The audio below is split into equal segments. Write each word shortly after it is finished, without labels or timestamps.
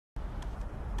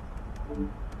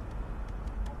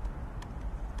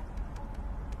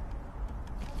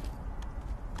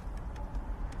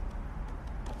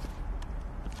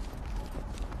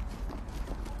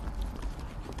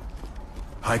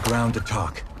High ground to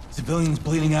talk. Civilians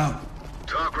bleeding out.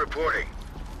 Talk reporting.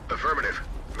 Affirmative.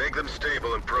 Make them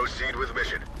stable and proceed with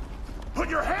mission. Put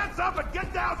your hands up and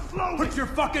get down slowly! Put your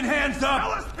fucking hands up!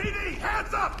 LSPD,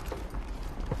 hands up!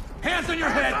 Hands on your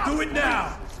head! Up, Do it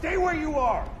now! Stay where you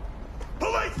are!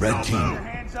 Police! Red don't team. move. Your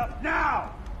hands up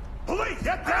now! Police,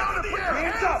 get down in the air!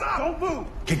 Hands up! Don't move!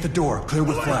 Kick the door. Clear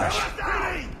with flash.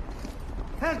 LSPD!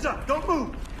 Hands up! Don't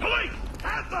move! Police!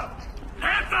 Hands up!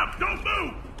 Hands up! Don't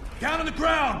move! Down on the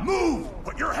ground! Move!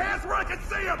 Put your hands where I can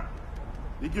see them!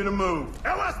 Need you to move.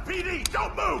 LSPD,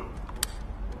 don't move!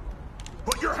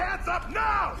 Put your hands up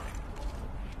now!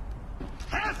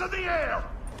 Hands in the air!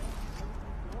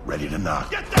 Ready to knock.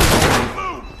 Get down!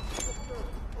 Move!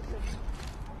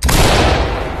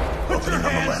 Put your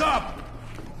hands up!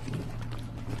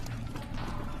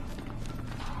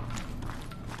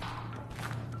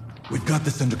 We've got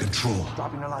this under control.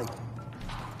 Dropping the light.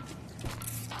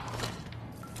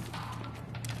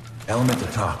 Element to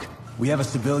talk. We have a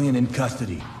civilian in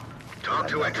custody. Talk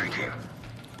to entry team.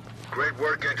 Great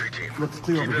work, entry team. Looks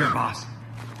clear Keep over it here, up. boss.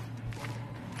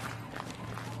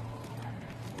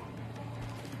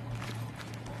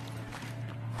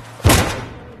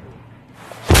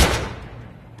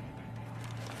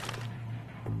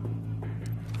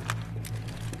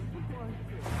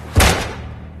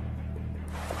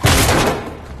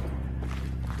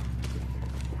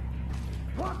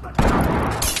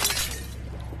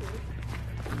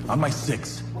 On my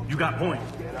 6. You got point.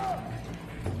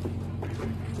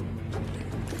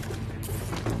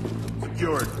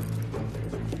 Secured.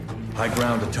 High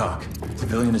ground to talk.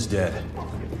 Civilian is dead.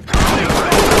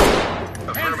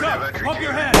 Affirmative, Hands up! entry Up team.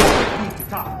 your head! Need to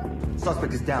talk.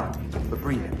 Suspect is down, but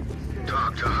breathing.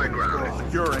 Talk to high ground.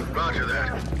 Securing. Roger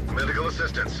that. Medical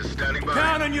assistance is standing by.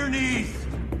 Down on your knees!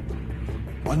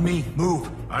 On me. Move.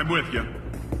 I'm with you.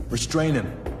 Restrain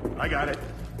him. I got it.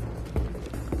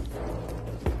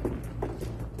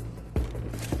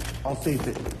 I'll save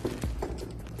it.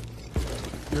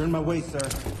 You're in my way, sir.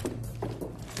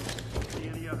 See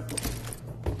any other?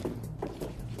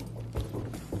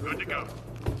 Good to go.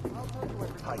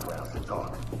 High ground to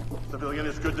talk. Civilian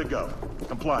is good to go.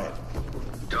 Compliant.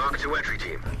 Talk to entry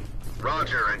team.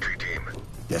 Roger, entry team.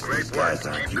 Guess Great these work. guys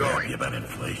aren't Keep too going. happy about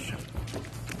inflation.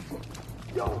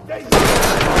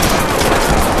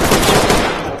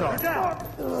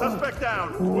 Suspect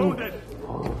down. Wounded.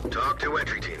 Talk to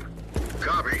entry team.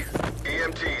 Copy.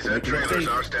 EMTs and Make it trailers safe.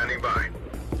 are standing by.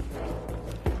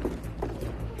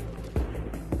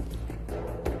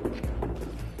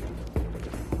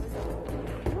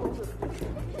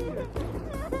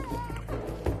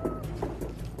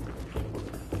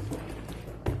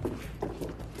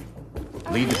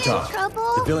 Lead to talk.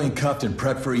 Trouble? Civilian cuffed and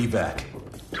prepped for evac.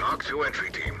 Talk to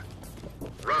entry team.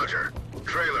 Roger.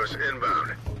 Trailers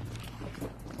inbound.